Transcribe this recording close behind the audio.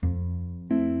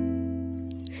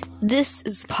This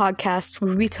is a podcast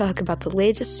where we talk about the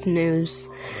latest news,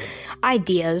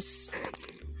 ideas,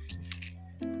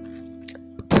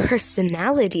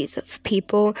 personalities of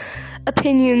people,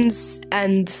 opinions,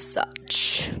 and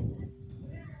such.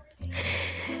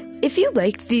 If you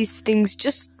like these things,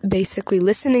 just basically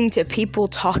listening to people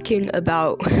talking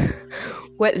about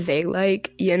what they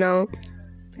like,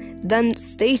 then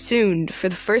stay tuned for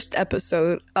the first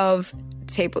episode of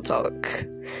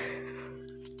TableTalk.